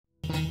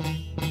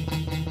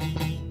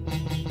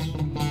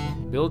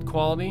Build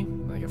quality,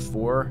 like a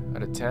 4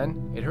 out of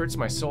 10. It hurts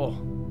my soul.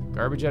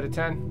 Garbage out of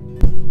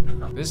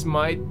 10. This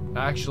might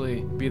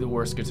actually be the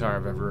worst guitar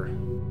I've ever...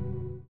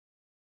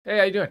 Hey,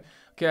 how you doing?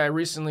 Okay, I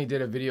recently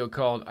did a video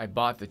called I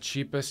bought the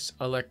cheapest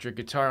electric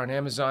guitar on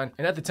Amazon,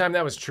 and at the time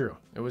that was true.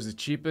 It was the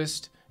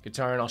cheapest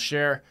guitar, and I'll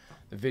share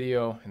the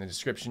video in the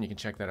description. You can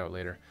check that out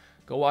later.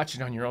 Go watch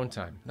it on your own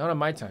time, not on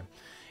my time.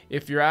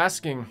 If you're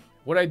asking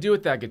what I do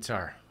with that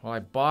guitar, well, I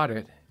bought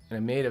it and I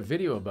made a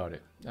video about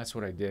it. That's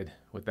what I did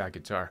with that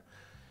guitar.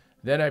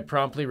 Then I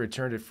promptly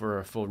returned it for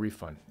a full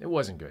refund. It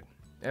wasn't good.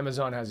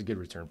 Amazon has a good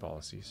return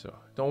policy, so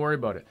don't worry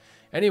about it.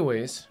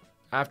 Anyways,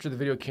 after the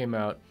video came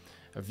out,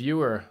 a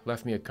viewer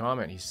left me a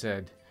comment. He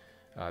said,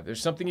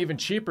 there's something even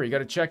cheaper. You got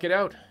to check it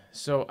out.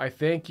 So I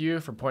thank you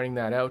for pointing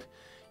that out.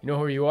 You know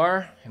who you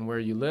are and where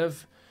you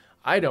live.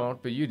 I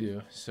don't, but you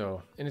do.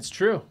 So, and it's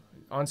true.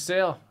 On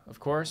sale,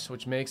 of course,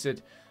 which makes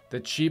it the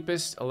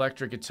cheapest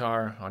electric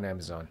guitar on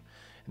Amazon.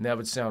 And that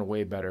would sound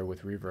way better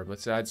with reverb.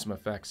 Let's add some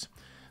effects.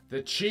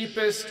 The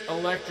cheapest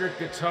electric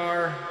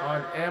guitar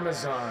on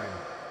Amazon.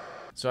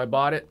 So I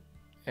bought it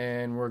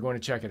and we're going to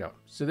check it out.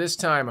 So this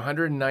time,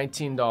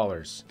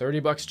 $119, 30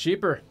 bucks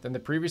cheaper than the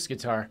previous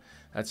guitar.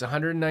 That's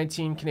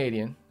 119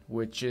 Canadian,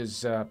 which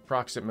is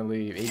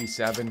approximately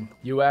 87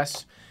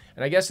 US.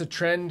 And I guess the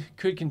trend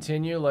could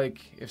continue. Like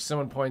if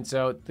someone points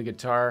out the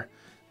guitar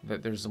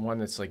that there's the one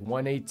that's like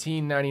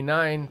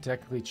 $118.99,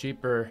 technically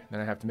cheaper, then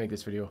I have to make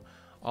this video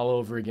all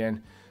over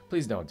again.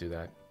 Please don't do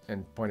that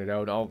and point it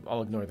out.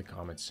 I'll ignore the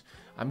comments.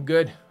 I'm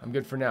good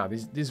for now.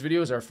 These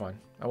videos are fun.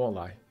 I won't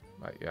lie.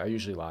 I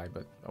usually lie,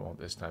 but I won't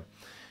this time.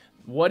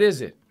 What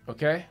is it?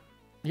 Okay,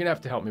 you're gonna have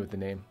to help me with the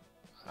name.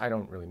 I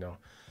don't really know.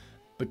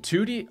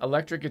 Batooty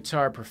electric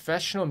guitar,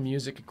 professional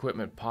music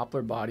equipment,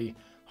 poplar body,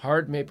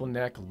 hard maple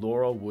neck,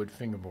 laurel wood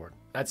fingerboard.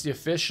 That's the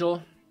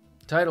official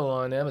title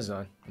on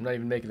Amazon. I'm not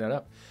even making that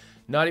up.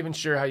 Not even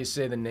sure how you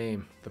say the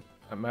name.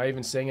 Am I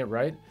even saying it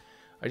right?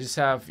 I just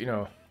have, you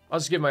know, I'll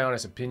just give my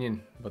honest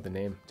opinion about the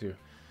name too.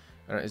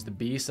 Is the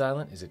B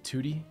silent? Is it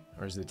tootie?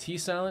 Or is the T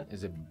silent?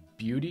 Is it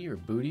beauty or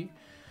booty?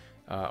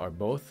 Or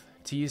both?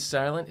 T is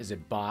silent? Is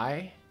it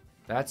bi?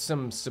 That's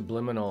some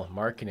subliminal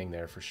marketing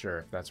there for sure,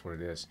 if that's what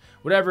it is.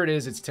 Whatever it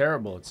is, it's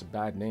terrible. It's a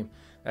bad name.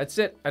 That's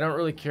it. I don't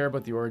really care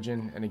about the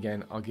origin. And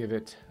again, I'll give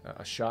it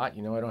a shot.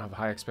 You know, I don't have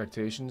high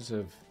expectations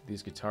of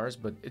these guitars,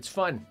 but it's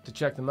fun to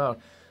check them out.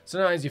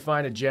 Sometimes you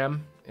find a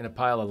gem in a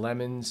pile of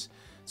lemons.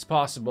 It's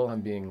possible.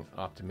 I'm being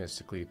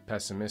optimistically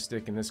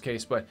pessimistic in this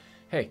case, but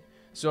hey,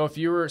 so if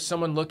you were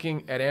someone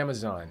looking at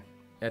Amazon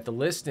at the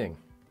listing,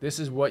 this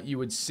is what you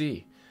would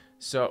see.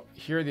 So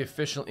here are the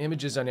official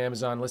images on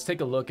Amazon. Let's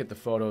take a look at the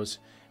photos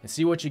and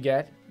see what you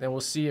get. Then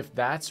we'll see if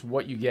that's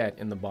what you get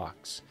in the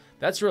box.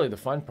 That's really the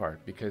fun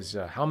part, because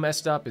how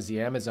messed up is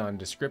the Amazon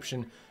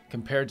description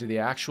compared to the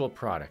actual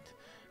product?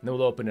 And then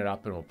we'll open it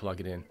up and we'll plug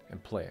it in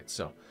and play it.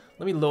 So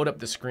let me load up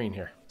the screen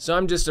here. So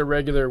I'm just a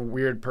regular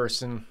weird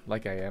person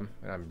like I am,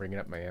 and I'm bringing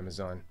up my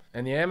Amazon.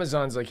 And the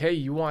Amazon's like, hey,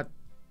 you want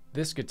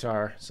this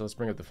guitar? So let's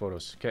bring up the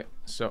photos. Okay,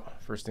 so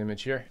first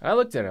image here. I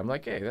looked at it, I'm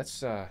like, hey,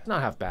 that's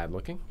not half bad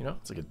looking, you know?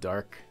 It's like a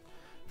dark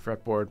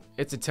fretboard.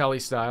 It's a Telly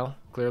style,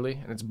 clearly,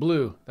 and it's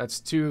blue. That's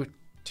two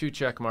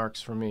check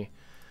marks for me.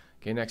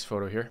 Okay, next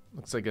photo here.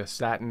 Looks like a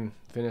satin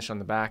finish on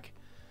the back.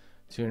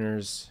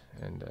 Tuners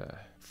and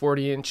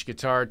 40-inch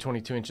guitar,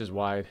 22 inches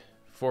wide,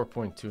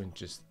 4.2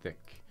 inches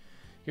thick.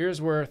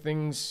 Here's where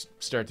things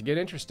start to get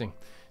interesting.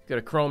 Got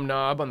a chrome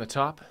knob on the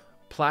top,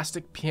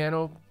 plastic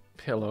piano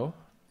pillow.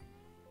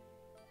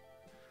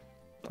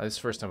 This is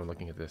the first time I'm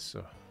looking at this.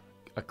 So,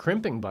 a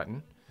crimping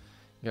button.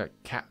 You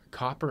got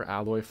copper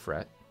alloy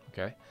fret.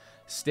 Okay,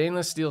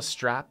 stainless steel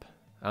strap.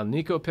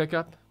 Alnico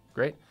pickup.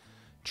 Great.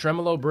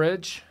 Tremolo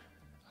bridge.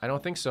 I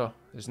don't think so.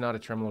 There's not a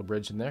tremolo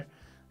bridge in there.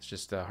 It's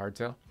just a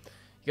hardtail.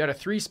 You got a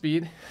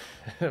 3-speed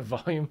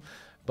volume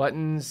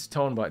buttons,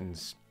 tone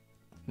buttons.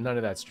 None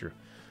of that's true.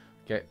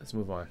 Okay, let's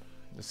move on.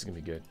 This is gonna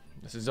be good.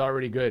 This is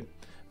already good.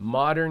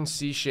 Modern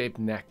C-shaped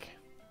neck.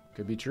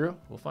 Could be true.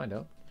 We'll find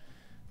out.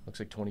 Looks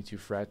like 22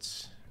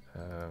 frets.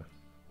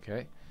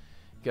 Okay.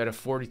 Got a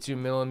 42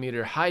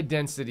 millimeter high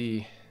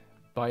density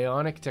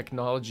bionic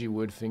technology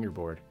wood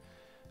fingerboard.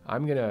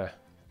 I'm gonna,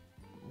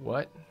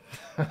 what?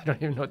 I don't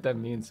even know what that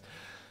means.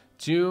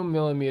 2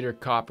 millimeter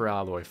copper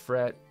alloy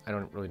fret. I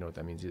don't really know what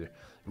that means either.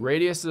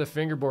 Radius of the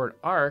fingerboard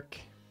arc.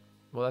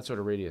 Well, that's what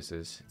a radius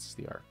is. It's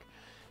the arc.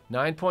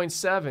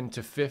 9.7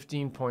 to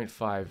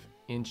 15.5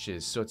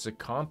 inches. So it's a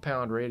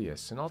compound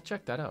radius. And I'll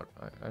check that out.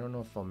 I don't know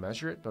if I'll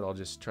measure it, but I'll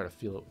just try to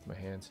feel it with my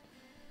hands.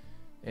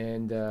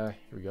 And here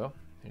we go.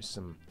 Here's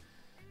some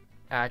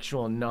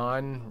actual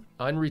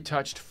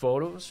unretouched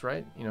photos,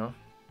 right? You know,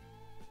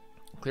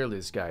 clearly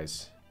this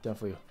guy's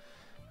definitely,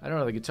 I don't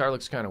know, the guitar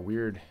looks kind of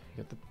weird.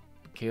 You got the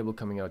cable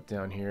coming out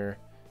down here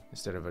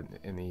instead of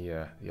in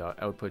the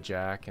output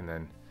jack, and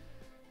then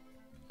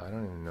I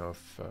don't even know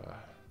if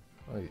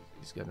oh,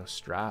 he's got no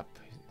strap.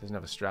 He doesn't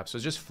have a strap, so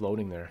it's just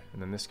floating there.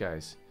 And then this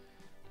guy's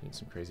doing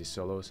some crazy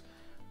solos.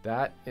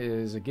 That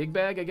is a gig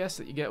bag, I guess,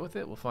 that you get with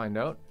it. We'll find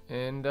out.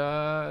 And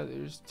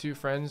there's two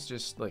friends,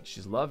 just like,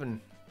 she's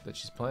loving that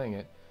she's playing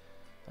it.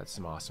 That's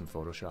some awesome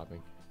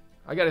photoshopping.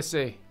 I gotta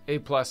say, A+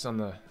 on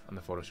the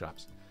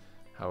photoshops.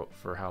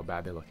 For how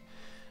bad they look.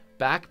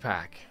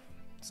 Backpack.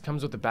 This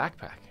comes with a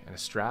backpack and a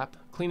strap,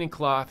 cleaning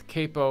cloth,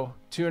 capo,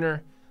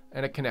 tuner,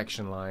 and a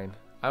connection line.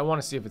 I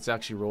want to see if it's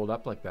actually rolled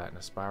up like that in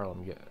a spiral.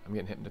 I'm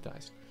getting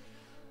hypnotized.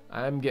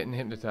 I'm getting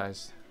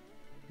hypnotized.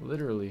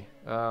 Literally.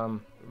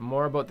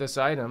 More about this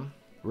item.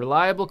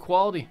 Reliable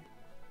quality.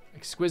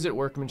 Exquisite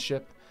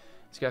workmanship.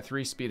 It's got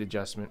 3-speed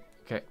adjustment.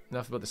 Okay,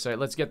 enough about the site.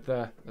 Let's get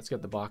the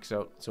box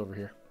out. It's over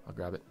here. I'll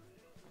grab it.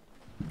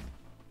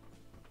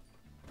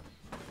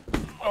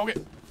 Okay.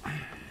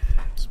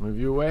 Let's move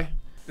you away.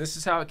 This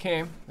is how it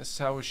came. This is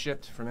how it was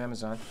shipped from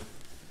Amazon.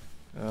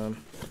 I don't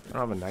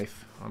have a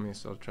knife on me,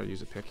 so I'll try to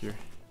use a pick here.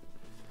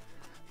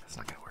 That's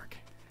not gonna work.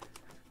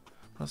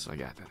 What else do I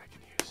got that I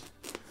can use?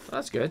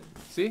 Well, that's good.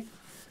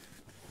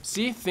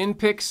 See, thin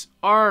picks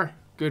are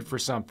good for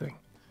something.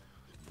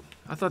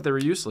 I thought they were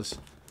useless.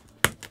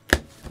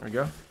 There we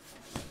go.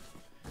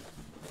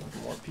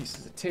 More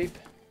pieces of tape.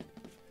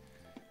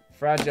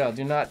 Fragile,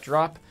 do not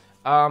drop.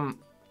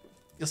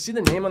 You'll see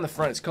the name on the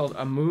front. It's called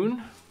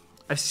Amoon.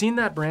 I've seen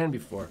that brand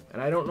before, and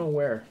I don't know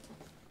where.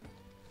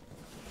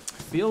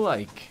 I feel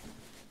like,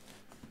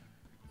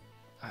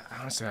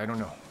 honestly, I don't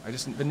know.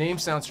 The name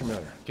sounds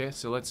familiar. Okay,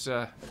 so let's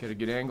get a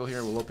good angle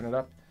here. We'll open it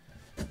up.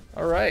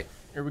 All right,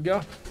 here we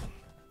go.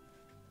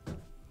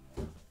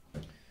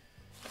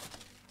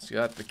 It's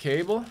got the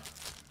cable,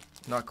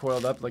 not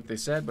coiled up like they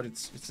said, but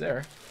it's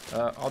there.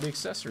 All the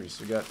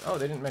accessories. We got. Oh,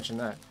 they didn't mention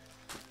that.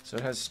 So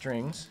it has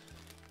strings.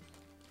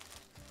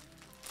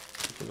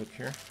 Take a look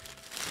here.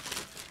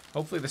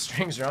 Hopefully the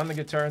strings are on the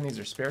guitar and these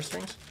are spare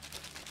strings.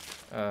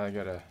 I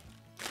got a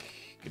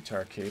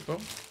guitar capo,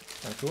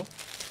 kind of cool.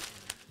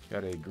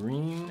 Got a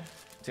green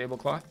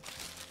tablecloth,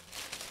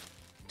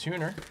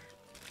 tuner,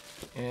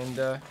 and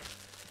a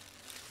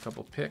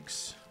couple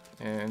picks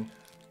and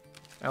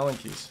Allen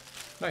keys.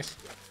 Nice.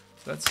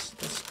 So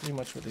that's pretty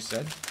much what they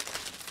said.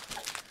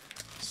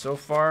 So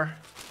far,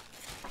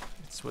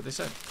 it's what they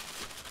said.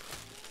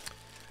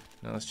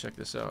 Now let's check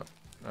this out.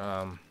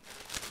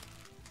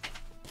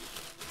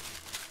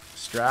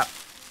 Strap.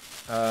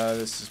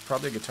 This is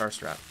probably a guitar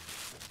strap.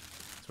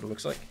 That's what it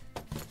looks like.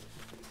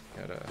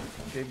 Got a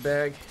gig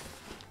bag.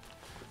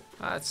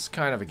 It's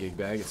kind of a gig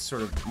bag. It's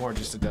sort of more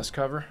just a dust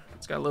cover.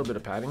 It's got a little bit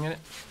of padding in it.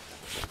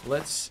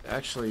 Let's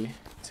actually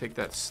take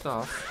that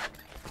stuff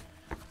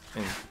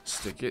and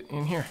stick it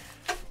in here,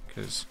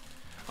 because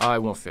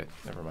it won't fit.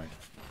 Never mind.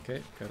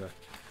 Okay, got a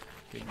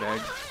gig bag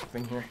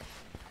thing here.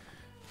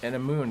 And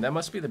Amoon. That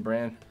must be the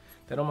brand.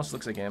 That almost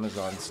looks like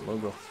Amazon's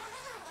logo.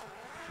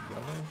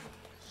 Yellow.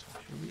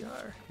 Here we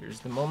are. Here's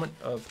the moment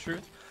of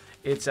truth.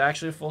 It's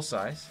actually a full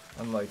size,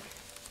 unlike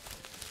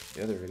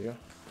the other video.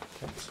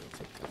 Okay, so we'll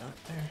take that out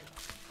there.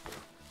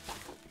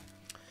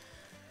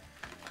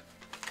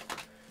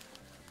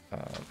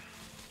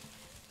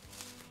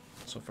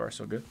 So far,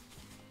 so good.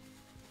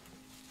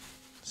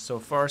 So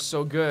far,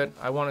 so good.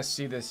 I want to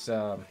see this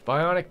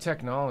bionic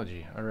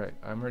technology. All right,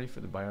 I'm ready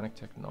for the bionic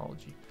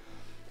technology.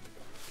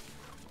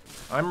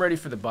 I'm ready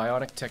for the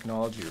bionic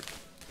technology.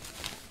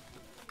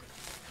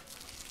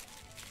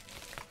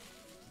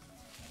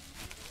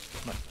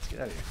 Come on, let's get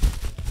out of here.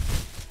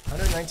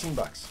 119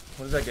 bucks.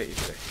 What does that get you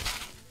today?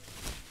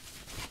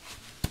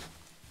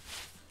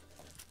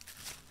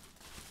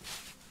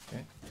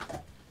 Okay.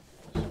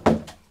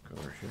 Go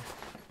over here.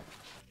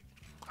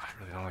 I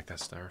really don't like that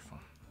styrofoam.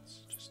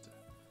 It's just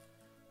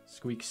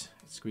squeaks.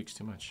 It squeaks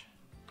too much.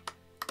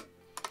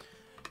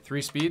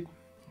 3-speed.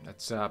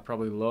 That's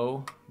probably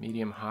low,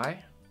 medium,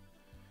 high.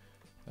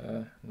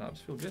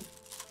 Knobs feel good.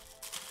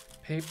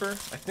 Paper.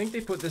 I think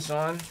they put this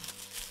on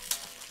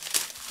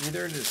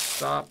either to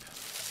stop,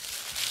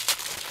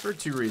 for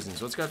 2 reasons.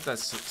 So it's got that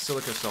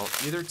silica salt,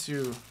 either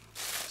to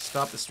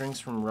stop the strings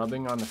from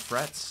rubbing on the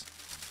frets,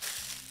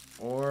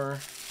 or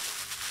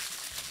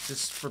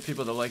just for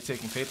people that like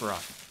taking paper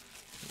off.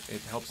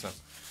 It helps them.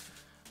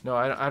 No,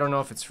 I don't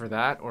know if it's for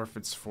that or if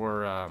it's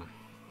for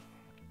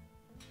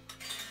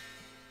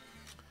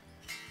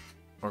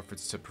or if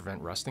it's to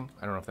prevent rusting.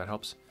 I don't know if that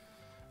helps.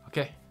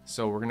 Okay,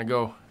 so we're gonna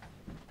go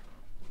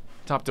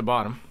top to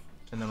bottom,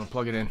 and then we'll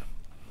plug it in.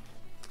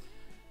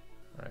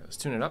 All right, let's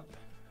tune it up.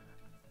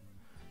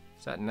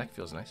 That neck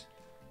feels nice.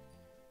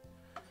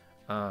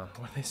 What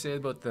do they say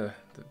about the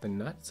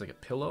nut? It's like a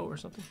pillow or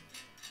something.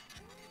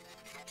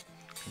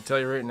 I can tell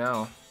you right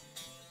now.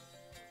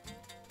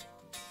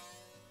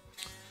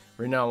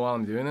 Right now, while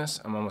I'm doing this,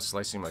 I'm almost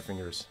slicing my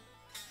fingers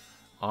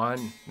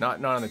on,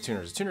 not on the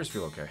tuners. The tuners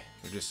feel okay.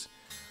 They're just,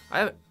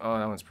 oh,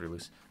 that one's pretty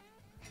loose.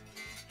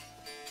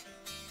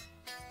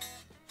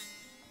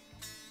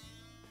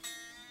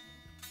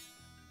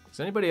 Does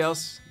anybody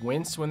else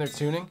wince when they're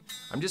tuning?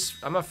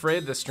 I'm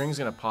afraid the string's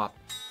gonna pop.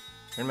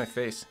 They're in my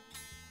face.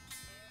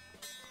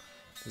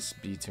 This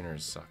B tuner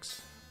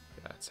sucks.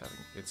 Yeah,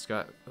 it's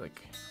got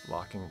like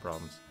locking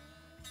problems.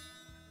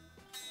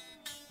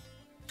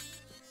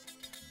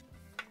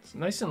 It's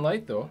nice and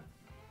light though.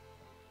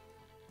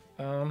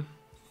 Kind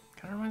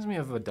of reminds me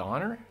of a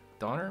Donner,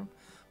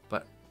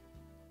 but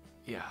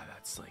Yeah,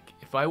 that's like,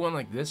 if I went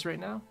like this right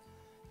now,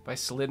 if I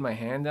slid my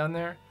hand down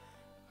there,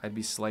 I'd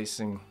be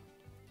slicing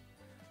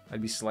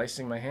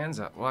my hands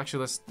up. Well,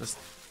 actually, let's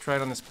try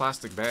it on this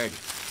plastic bag.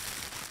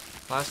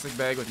 Plastic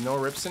bag with no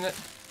rips in it.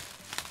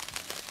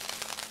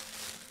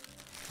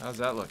 How's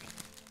that look?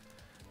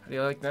 How do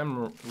you like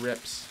them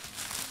rips?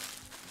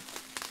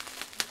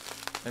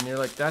 And you're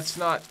like, that's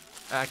not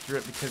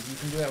accurate because you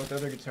can do that with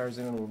other guitars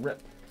and it'll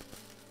rip.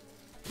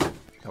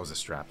 That was a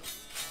strap.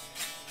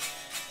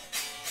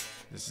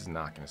 This is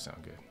not gonna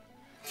sound good.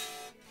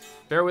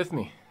 Bear with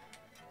me.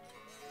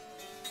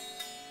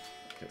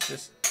 Okay,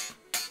 this.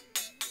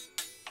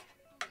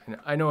 And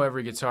I know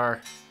every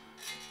guitar.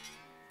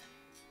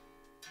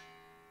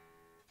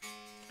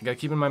 I gotta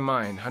keep in my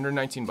mind,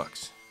 119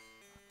 bucks.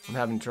 I'm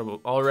having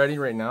trouble already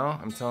right now.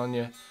 I'm telling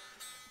you,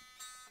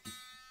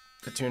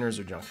 the tuners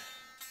are junk.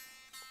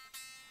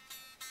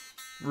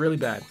 Really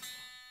bad.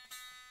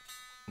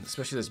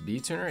 Especially this B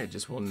tuner, it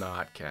just will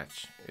not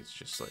catch. It's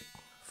just like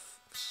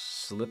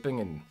slipping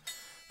and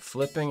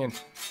flipping and...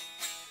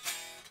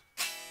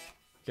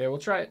 Okay, we'll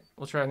try it.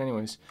 We'll try it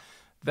anyways.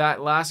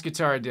 That last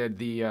guitar I did,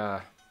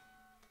 the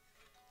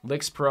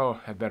Licks Pro,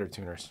 had better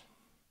tuners.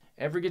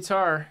 Every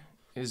guitar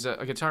is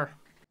a guitar.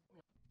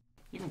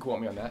 You can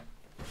quote me on that.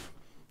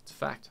 It's a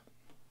fact.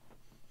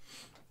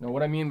 No,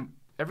 what I mean,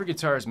 every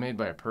guitar is made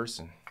by a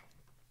person.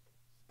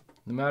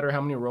 No matter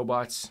how many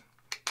robots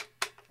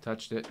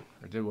touched it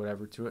or did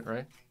whatever to it,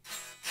 right?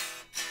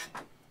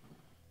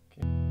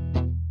 Okay.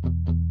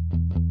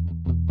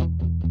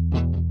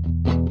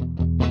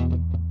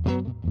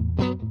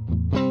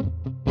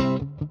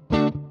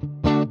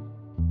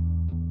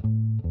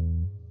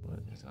 What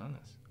is on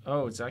this?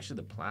 Oh, it's actually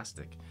the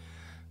plastic.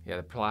 Yeah,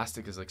 the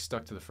plastic is like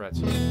stuck to the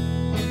frets.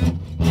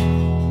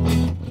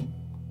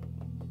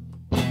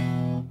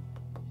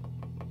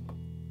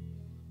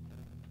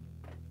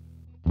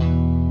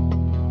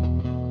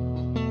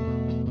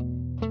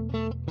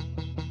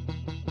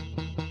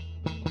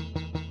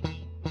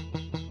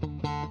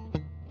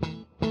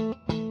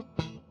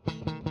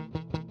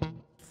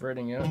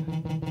 Fretting out.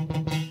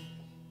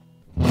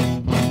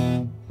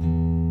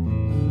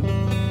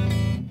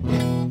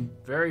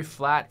 Very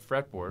flat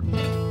fretboard.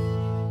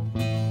 I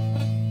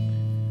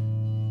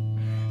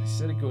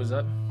said it goes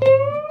up.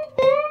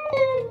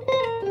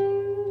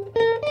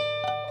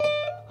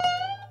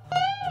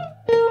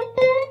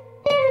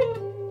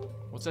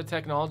 What's that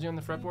technology on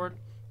the fretboard?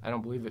 I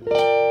don't believe it.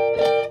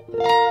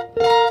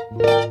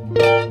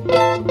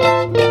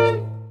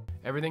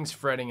 Everything's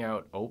fretting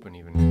out open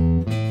even.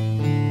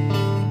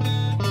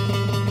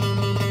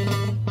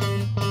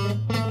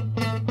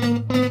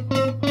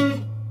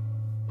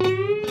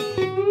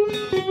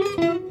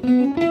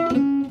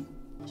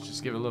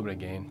 Give it a little bit of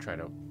gain, try it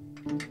out.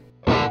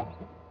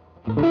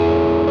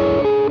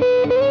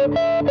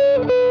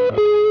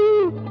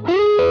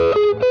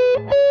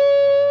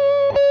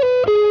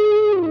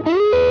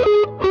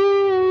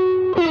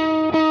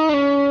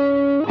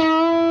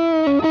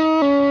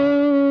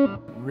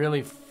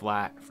 Really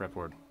flat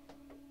fretboard.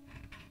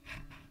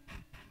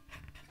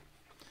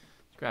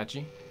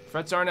 Scratchy.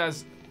 Frets aren't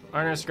as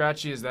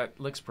scratchy as that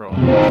Licks Pro.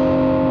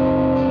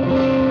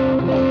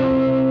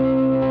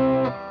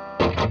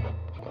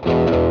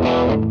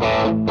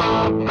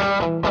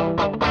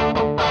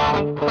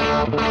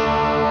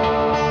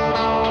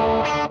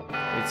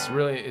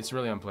 It's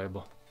really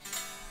unplayable.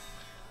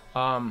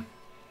 So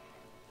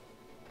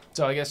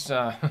I guess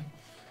I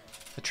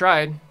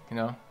tried, you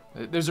know.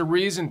 There's a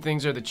reason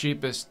things are the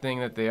cheapest thing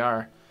that they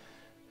are.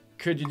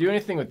 Could you do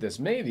anything with this?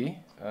 Maybe.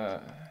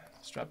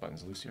 Strap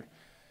button's loose here.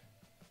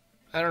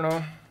 I don't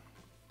know.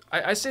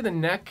 I say the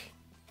neck,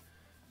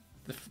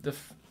 the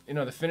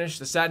finish,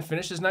 the satin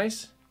finish is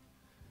nice.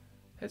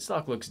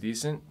 Headstock looks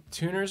decent.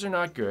 Tuners are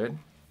not good.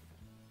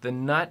 The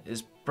nut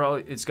is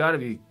probably, it's got to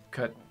be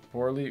cut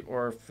poorly,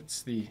 or if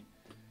it's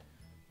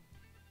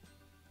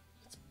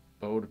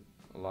bowed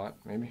a lot,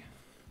 maybe.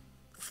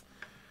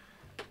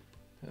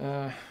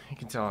 You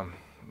can tell I'm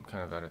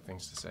kind of out of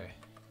things to say.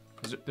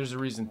 There's a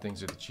reason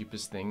things are the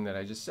cheapest thing. That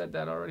I just said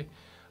that already.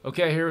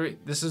 Okay,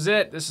 this is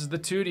it. This is the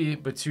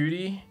Tootie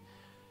Batootie.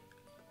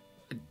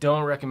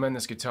 Don't recommend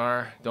this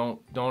guitar. Don't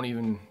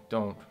even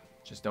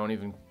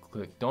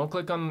click. Don't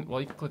click on,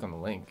 well, you can click on the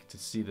link to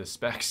see the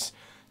specs.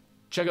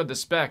 Check out the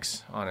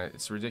specs on it.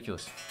 It's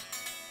ridiculous.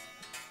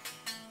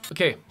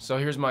 Okay, so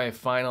here's my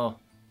final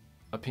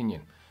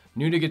opinion.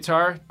 New to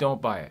guitar,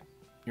 don't buy it.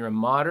 You're a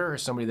modder or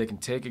somebody that can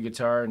take a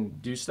guitar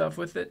and do stuff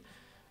with it.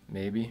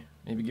 Maybe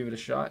give it a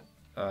shot.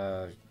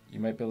 You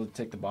might be able to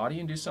take the body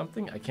and do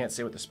something. I can't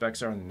say what the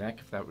specs are on the neck,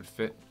 if that would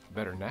fit a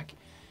better neck.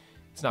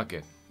 It's not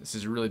good. This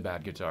is a really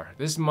bad guitar.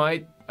 This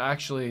might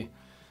actually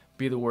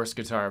be the worst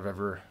guitar I've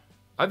ever...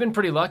 I've been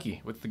pretty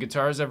lucky with the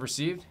guitars I've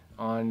received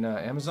on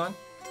Amazon.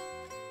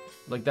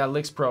 Like that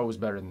Licks Pro was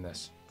better than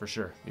this, for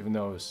sure. Even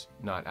though it was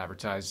not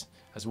advertised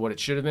as what it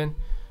should have been.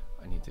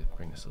 I need to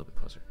bring this a little bit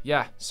closer.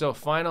 Yeah, so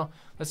final.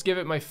 Let's give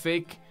it my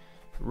fake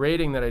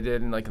rating that I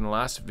did in the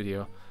last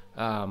video.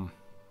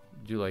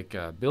 Do like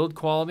build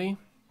quality,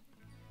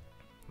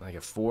 like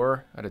a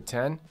 4 out of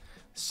 10.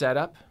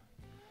 Setup,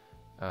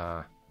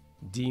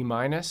 D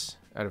minus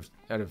out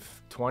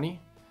of 20,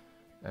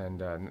 and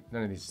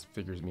none of these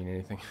figures mean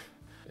anything.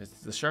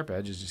 The sharp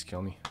edges just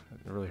kill me.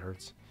 It really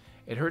hurts.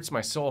 It hurts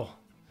my soul.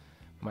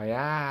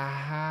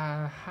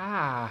 My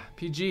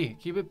PG.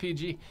 Keep it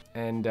PG.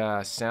 And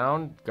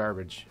sound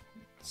garbage.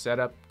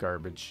 Setup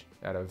garbage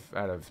out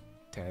of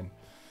 10.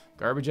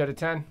 Garbage out of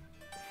 10.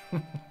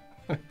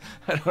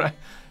 I don't.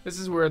 This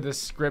is where the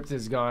script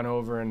has gone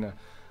over, and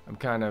I'm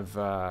kind of.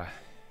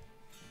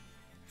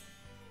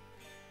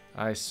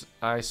 I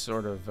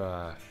sort of.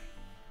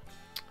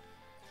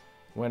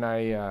 When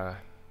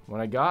I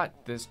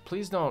got this,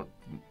 please don't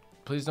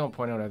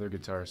point out other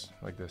guitars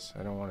like this.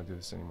 I don't want to do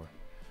this anymore.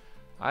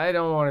 I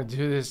don't want to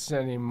do this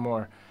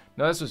anymore.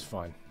 No, this was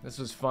fun. This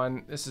was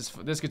fun.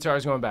 This guitar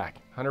is going back,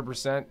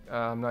 100%.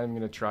 I'm not even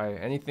gonna try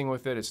anything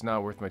with it. It's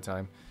not worth my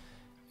time.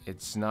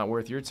 It's not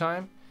worth your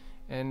time.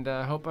 And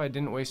I hope I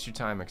didn't waste your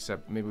time,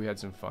 except maybe we had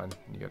some fun.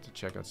 You got to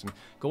check out some.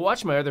 Go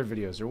watch my other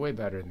videos. They're way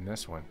better than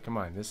this one. Come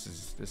on, this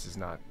is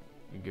not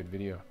a good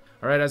video.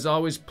 All right, as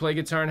always, play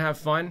guitar and have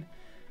fun.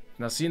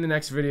 And I'll see you in the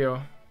next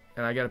video.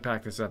 And I gotta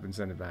pack this up and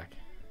send it back.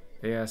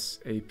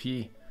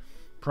 ASAP.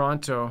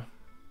 Pronto.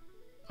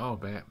 Oh,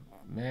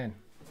 man.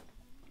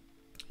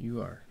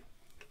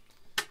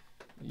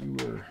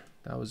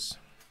 That was.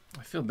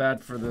 I feel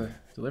bad for the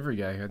delivery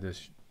guy who had to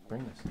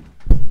bring this.